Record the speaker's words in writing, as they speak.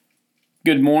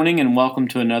Good morning and welcome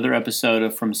to another episode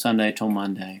of From Sunday Till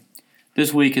Monday.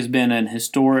 This week has been an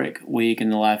historic week in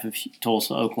the life of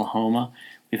Tulsa, Oklahoma.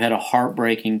 We've had a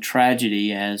heartbreaking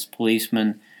tragedy as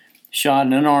policemen shot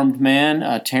an unarmed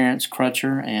man, Terrence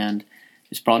Crutcher, and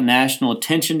it's brought national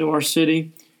attention to our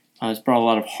city. It's brought a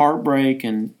lot of heartbreak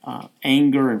and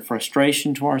anger and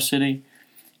frustration to our city.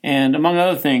 And among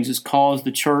other things, it's caused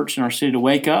the church in our city to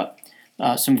wake up.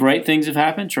 Some great things have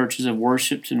happened. Churches have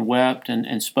worshiped and wept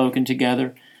and spoken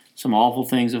together. Some awful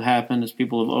things have happened as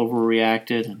people have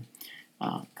overreacted and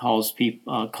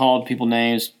called people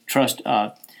names,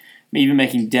 even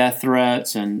making death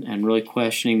threats and really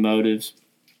questioning motives.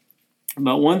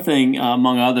 But one thing,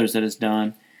 among others, that it's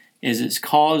done is it's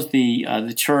caused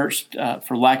the church,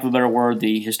 for lack of a better word,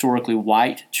 the historically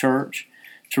white church,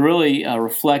 to really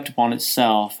reflect upon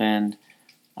itself and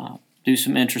do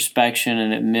some introspection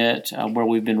and admit where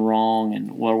we've been wrong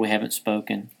and where we haven't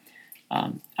spoken.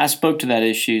 I spoke to that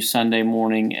issue Sunday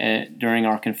morning during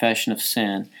our confession of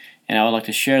sin, and I would like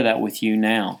to share that with you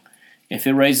now. If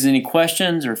it raises any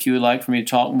questions or if you would like for me to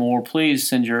talk more, please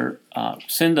send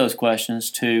those questions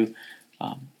to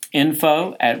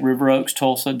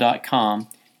info@riveroakstulsa.com,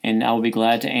 and I will be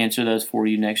glad to answer those for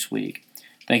you next week.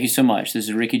 Thank you so much. This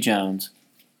is Ricky Jones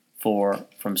for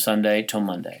From Sunday Till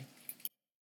Monday.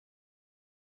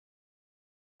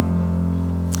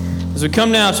 As we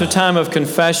come now to a time of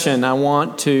confession, I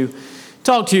want to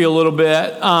talk to you a little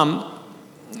bit.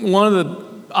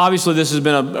 Obviously this has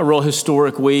been a real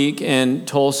historic week in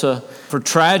Tulsa for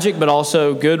tragic but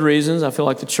also good reasons. I feel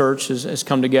like the church has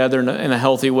come together in a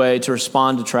healthy way to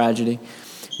respond to tragedy.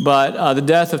 But the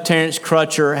death of Terrence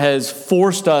Crutcher has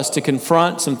forced us to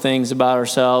confront some things about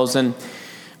ourselves. And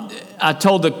I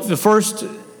told the first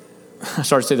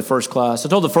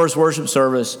worship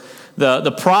service,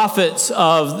 the prophets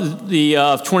of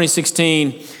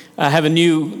 2016 have a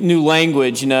new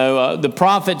language. The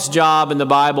prophet's job in the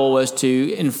Bible was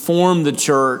to inform the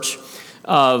church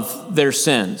of their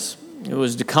sins. It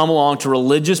was to come along to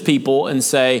religious people and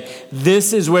say,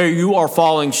 this is where you are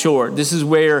falling short. This is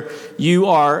where you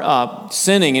are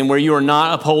sinning and where you are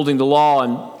not upholding the law.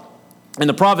 And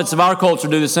the prophets of our culture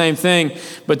do the same thing,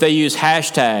 but they use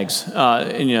hashtags,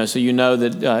 so you know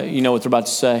that you know what they're about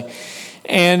to say.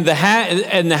 And the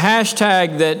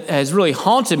hashtag that has really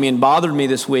haunted me and bothered me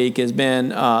this week has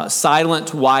been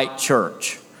silent white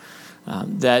church.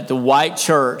 That the white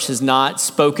church has not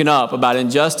spoken up about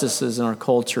injustices in our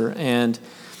culture. And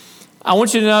I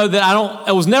want you to know that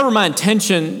it was never my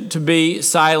intention to be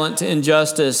silent to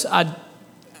injustice.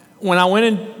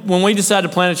 When we decided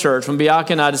to plant a church, when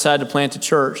Bianca and I decided to plant a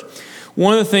church,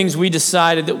 one of the things we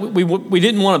decided that we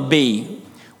didn't want to be.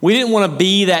 We didn't want to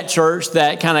be that church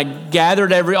that kind of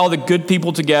gathered all the good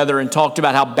people together and talked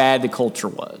about how bad the culture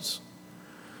was.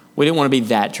 We didn't want to be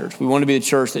that church. We wanted to be the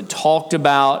church that talked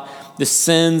about the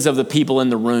sins of the people in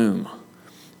the room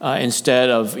instead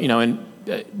of,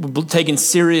 taking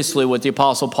seriously what the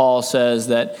Apostle Paul says,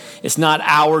 that it's not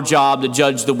our job to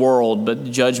judge the world, but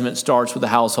the judgment starts with the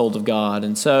household of God.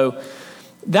 And so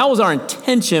that was our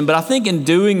intention, but I think in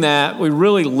doing that, we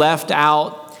really left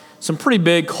out some pretty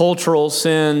big cultural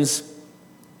sins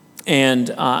and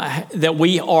that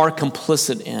we are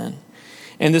complicit in.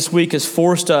 And this week has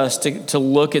forced us to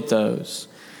look at those.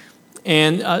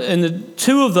 And the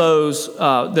two of those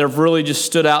that have really just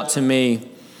stood out to me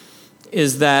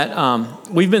is that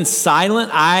we've been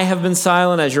silent. I have been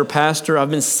silent as your pastor.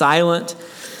 I've been silent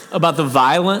about the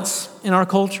violence in our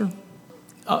culture.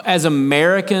 As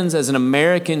Americans, as an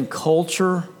American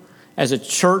culture, as a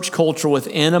church culture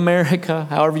within America,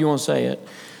 however you want to say it,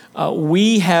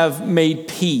 we have made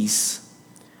peace.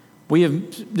 We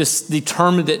have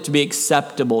determined it to be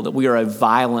acceptable that we are a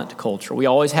violent culture. We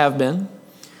always have been.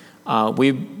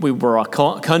 We were a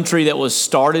country that was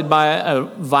started by a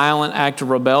violent act of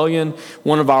rebellion.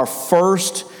 One of our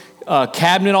first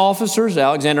cabinet officers,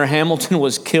 Alexander Hamilton,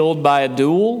 was killed by a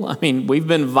duel. I mean, we've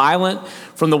been violent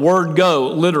from the word go,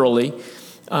 literally.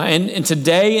 And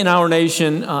today in our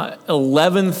nation,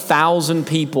 11,000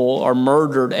 people are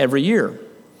murdered every year.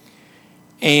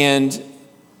 And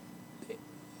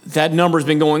that number has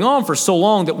been going on for so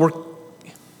long that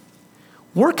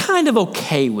we're kind of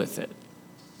okay with it.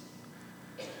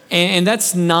 And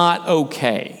that's not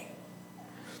okay.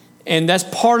 And that's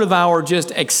part of our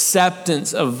just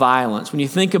acceptance of violence. When you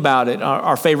think about it,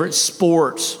 our favorite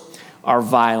sports are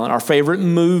violent. Our favorite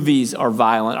movies are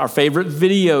violent. Our favorite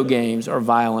video games are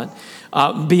violent.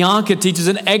 Bianca teaches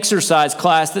an exercise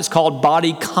class that's called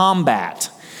Body Combat.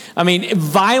 I mean,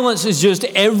 violence is just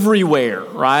everywhere,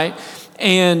 right?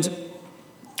 And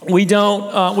we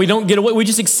don't get away. We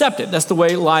just accept it. That's the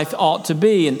way life ought to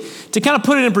be. And to kind of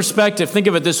put it in perspective, think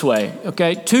of it this way,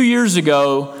 okay? 2 years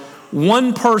ago,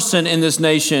 one person in this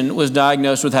nation was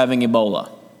diagnosed with having Ebola.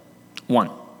 One.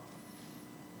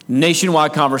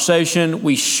 Nationwide conversation.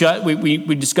 We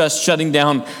discussed shutting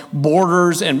down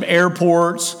borders and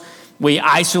airports. We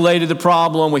isolated the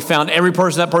problem. We found every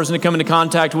person that person to come into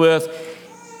contact with.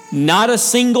 Not a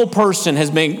single person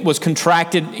was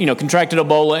contracted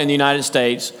Ebola in the United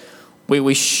States.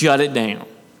 We shut it down.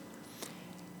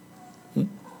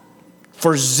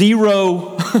 For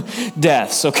 0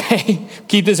 deaths, okay?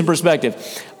 Keep this in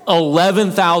perspective.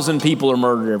 11,000 people are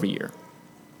murdered every year.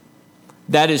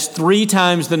 That is 3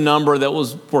 times the number that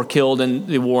were killed in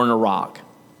the war in Iraq.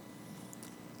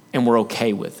 And we're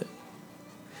okay with it.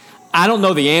 I don't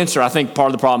know the answer. I think part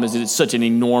of the problem is that it's such an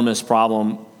enormous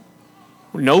problem.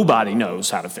 Nobody knows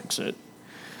how to fix it.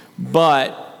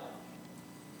 But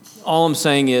all I'm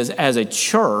saying is, as a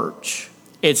church,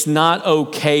 it's not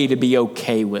okay to be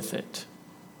okay with it.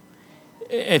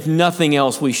 If nothing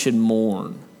else, we should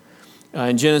mourn.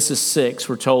 In Genesis 6,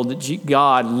 we're told that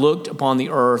God looked upon the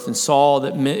earth and saw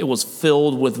that it was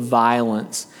filled with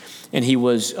violence, and he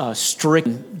was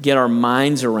stricken. Get our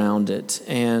minds around it.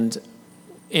 And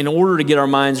in order to get our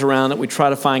minds around it, we try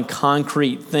to find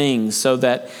concrete things, so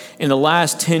that in the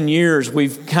last 10 years,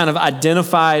 we've kind of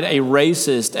identified a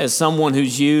racist as someone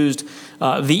who's used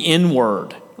the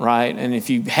N-word, right? And if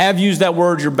you have used that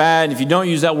word, you're bad. And if you don't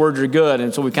use that word, you're good.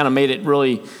 And so we kind of made it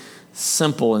really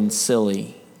simple and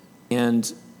silly.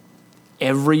 And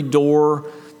every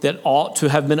door that ought to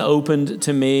have been opened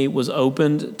to me was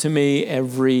opened to me.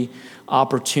 Every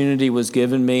opportunity was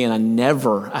given me. And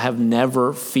I have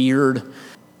never feared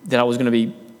that I was going to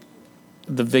be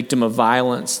the victim of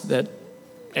violence. That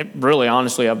really,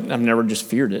 honestly, I've never just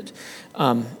feared it.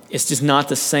 It's just not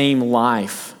the same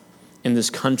life in this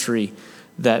country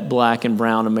that black and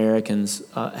brown Americans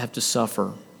have to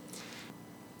suffer.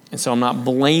 And so I'm not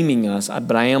blaming us,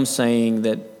 but I am saying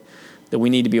that we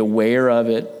need to be aware of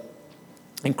it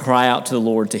and cry out to the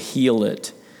Lord to heal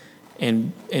it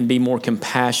and be more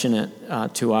compassionate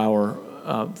to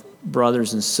our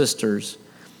brothers and sisters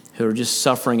who are just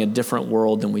suffering a different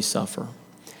world than we suffer.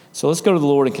 So let's go to the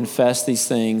Lord and confess these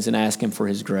things and ask him for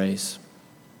his grace.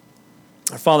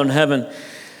 Our Father in heaven,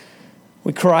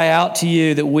 we cry out to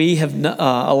you that we have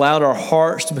allowed our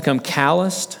hearts to become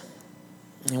calloused.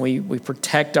 And we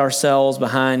protect ourselves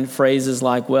behind phrases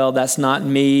like, well, that's not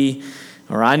me,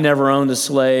 or I never owned a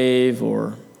slave,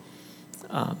 or,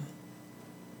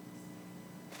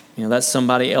 that's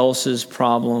somebody else's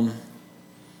problem.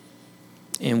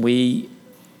 And we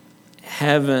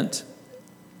haven't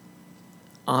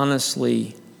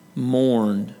honestly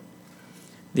mourned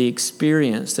the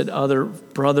experience that other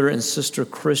brother and sister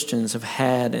Christians have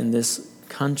had in this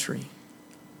country.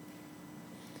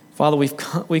 Father,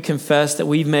 we confess that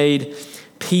we've made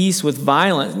peace with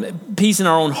violence, peace in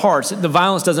our own hearts. The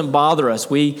violence doesn't bother us.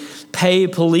 We pay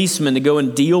policemen to go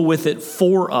and deal with it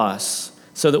for us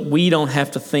so that we don't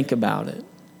have to think about it.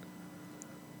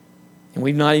 And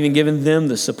we've not even given them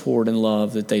the support and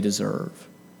love that they deserve.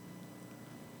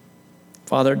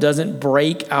 Father, it doesn't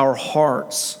break our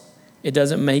hearts. It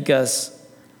doesn't make us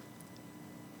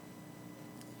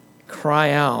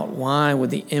cry out, why would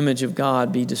the image of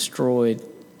God be destroyed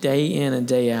day in and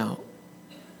day out?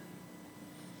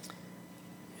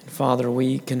 And Father,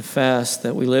 we confess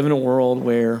that we live in a world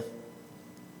where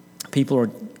people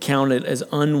are counted as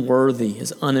unworthy,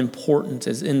 as unimportant,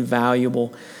 as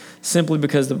invaluable, simply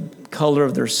because of the color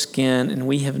of their skin, and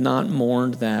we have not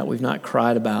mourned that. We've not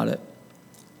cried about it.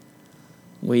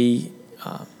 We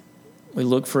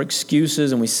look for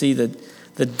excuses, and we see the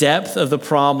depth of the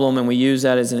problem, and we use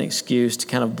that as an excuse to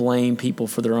kind of blame people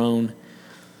for their own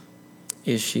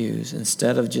issues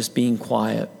instead of just being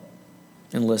quiet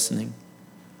and listening.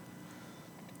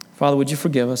 Father, would you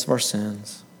forgive us of our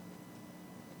sins?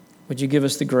 Would you give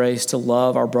us the grace to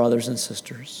love our brothers and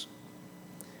sisters?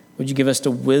 Would you give us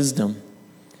the wisdom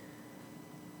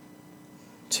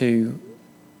to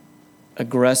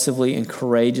aggressively and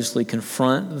courageously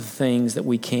confront the things that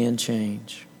we can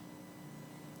change?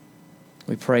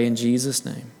 We pray in Jesus'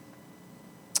 name.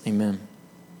 Amen.